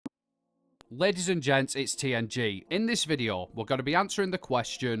Ladies and gents, it's TNG. In this video, we're going to be answering the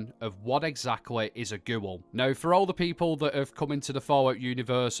question of what exactly is a ghoul. Now, for all the people that have come into the Fallout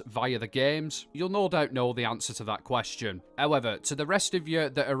universe via the games, you'll no doubt know the answer to that question. However, to the rest of you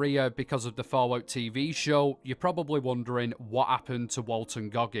that are here because of the Fallout TV show, you're probably wondering what happened to Walton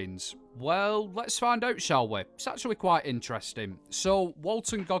Goggins. Well, let's find out, shall we? It's actually quite interesting. So,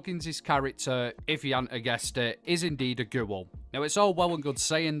 Walton Goggins' character, if you hadn't guessed it, is indeed a ghoul. Now, it's all well and good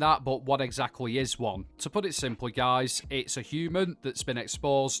saying that, but what exactly is one? To put it simply, guys, it's a human that's been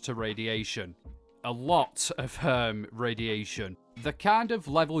exposed to radiation. A lot of radiation. The kind of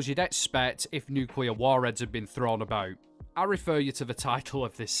levels you'd expect if nuclear warheads had been thrown about. I refer you to the title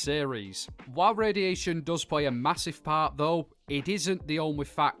of this series. While radiation does play a massive part though, it isn't the only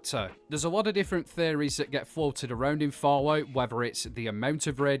factor. There's a lot of different theories that get floated around in Fallout, whether it's the amount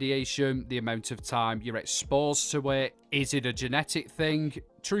of radiation, the amount of time you're exposed to it, is it a genetic thing?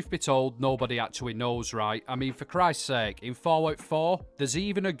 Truth be told, nobody actually knows, right? I mean, for Christ's sake, in Fallout 4, there's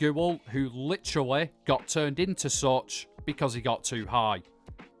even a ghoul who literally got turned into such because he got too high.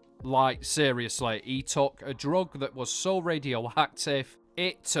 Like, seriously, he took a drug that was so radioactive,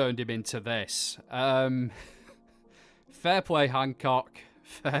 it turned him into this. Fair play, Hancock.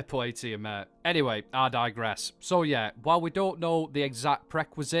 Fair play to you, mate. Anyway, I digress. So yeah, while we don't know the exact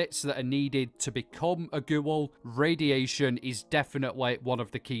prerequisites that are needed to become a ghoul, radiation is definitely one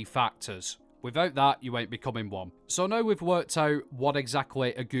of the key factors. Without that, you ain't becoming one. So now we've worked out what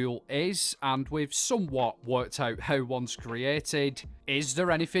exactly a ghoul is, and we've somewhat worked out how one's created, is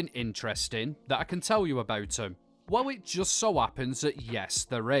there anything interesting that I can tell you about them? Well, it just so happens that yes,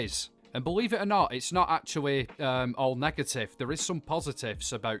 there is. And believe it or not, it's not actually all negative. There is some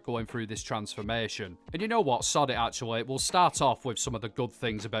positives about going through this transformation. And you know what? Sod it, actually. We'll start off with some of the good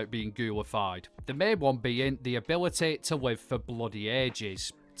things about being ghoulified. The main one being the ability to live for bloody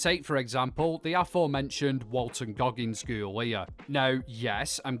ages. Take, for example, the aforementioned Walton Goggins ghoul here. Now,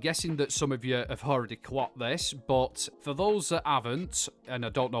 yes, I'm guessing that some of you have already clocked this, but for those that haven't, and I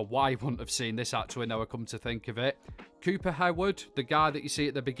don't know why you wouldn't have seen this actually now I come to think of it, Cooper Howard, the guy that you see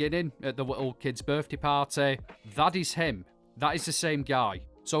at the beginning, at the little kid's birthday party, that is him. That is the same guy.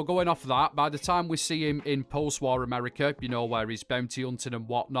 So going off that, by the time we see him in post-war America, you know, where he's bounty hunting and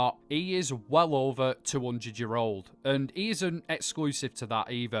whatnot, he is well over 200-year-old. And he isn't exclusive to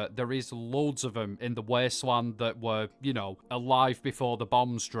that either. There is loads of them in the wasteland that were, you know, alive before the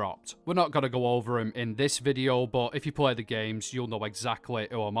bombs dropped. We're not going to go over him in this video, but if you play the games, you'll know exactly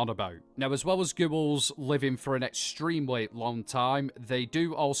who I'm on about. Now, as well as ghouls living for an extremely long time, they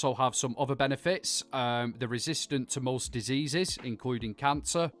do also have some other benefits. They're resistant to most diseases, including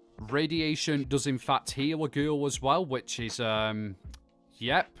cancer. Radiation does in fact heal a ghoul as well, which is,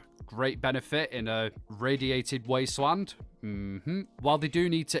 yep, great benefit in a radiated wasteland. While they do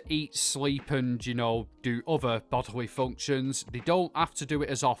need to eat, sleep, and, you know, do other bodily functions, they don't have to do it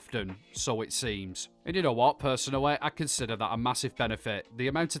as often, so it seems. And you know what, personally, I consider that a massive benefit. The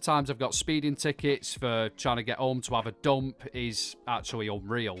amount of times I've got speeding tickets for trying to get home to have a dump is actually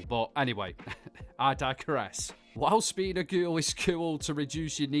unreal. But anyway, I digress. Whilst being a ghoul is cool to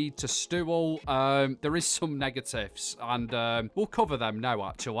reduce your need to stool, there is some negatives, and we'll cover them now,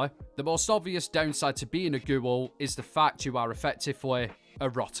 actually. The most obvious downside to being a ghoul is the fact you are effectively a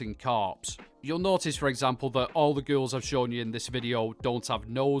rotting corpse. You'll notice, for example, that all the ghouls I've shown you in this video don't have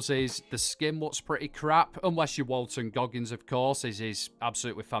noses. The skin looks pretty crap, unless you're Walton Goggins, of course. This is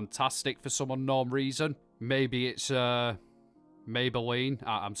absolutely fantastic for some unknown reason. Maybe it's, Maybelline.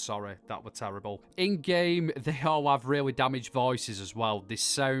 I'm sorry, that were terrible. In-game, they all have really damaged voices as well. They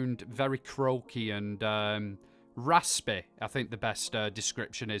sound very croaky and, raspy, I think the best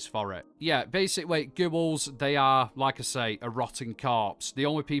description is for it. Yeah, basically, ghouls, they are, like I say, a rotting corpse. The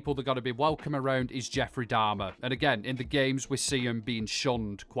only people that got to be welcome around is Jeffrey Dahmer. And again, in the games, we see him being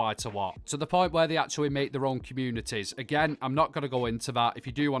shunned quite a lot. To the point where they actually make their own communities. Again, I'm not going to go into that. If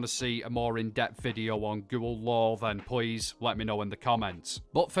you do want to see a more in-depth video on ghoul lore, then please let me know in the comments.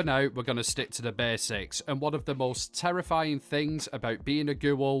 But for now, we're going to stick to the basics. And one of the most terrifying things about being a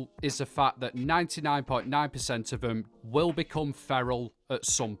ghoul is the fact that 99.9% of them will become feral at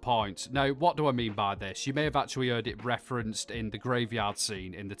some point. Now, what do I mean by this? You may have actually heard it referenced in the graveyard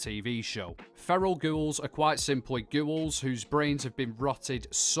scene in the TV show. Feral ghouls are quite simply ghouls whose brains have been rotted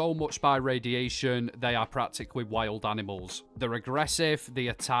so much by radiation, they are practically wild animals. They're aggressive, they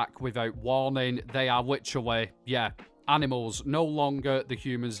attack without warning, they are literally, yeah, animals, no longer the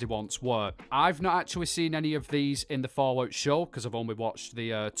humans they once were. I've not actually seen any of these in the Fallout show because I've only watched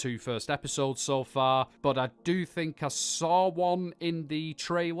the two first episodes so far, but I do think I saw one in the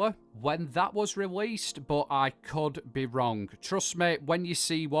trailer when that was released, but I could be wrong. Trust me, when you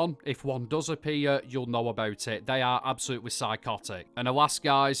see one, if one does appear, you'll know about it. They are absolutely psychotic. And alas,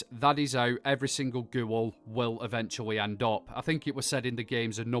 guys, that is how every single ghoul will eventually end up. I think it was said in the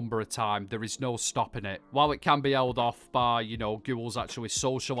games a number of times, there is no stopping it. While it can be held off by, you know, ghouls actually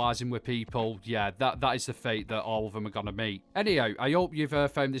socializing with people, yeah, that is the fate that all of them are gonna meet. Anyhow, I hope you've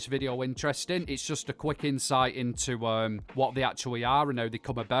found this video interesting. It's just a quick insight into what they actually are and how they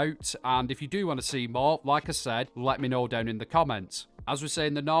come about. And if you do want to see more, like I said, let me know down in the comments. As we say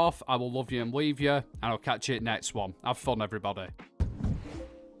in the north, I will love you and leave you, and I'll catch you at next one. Have fun, everybody.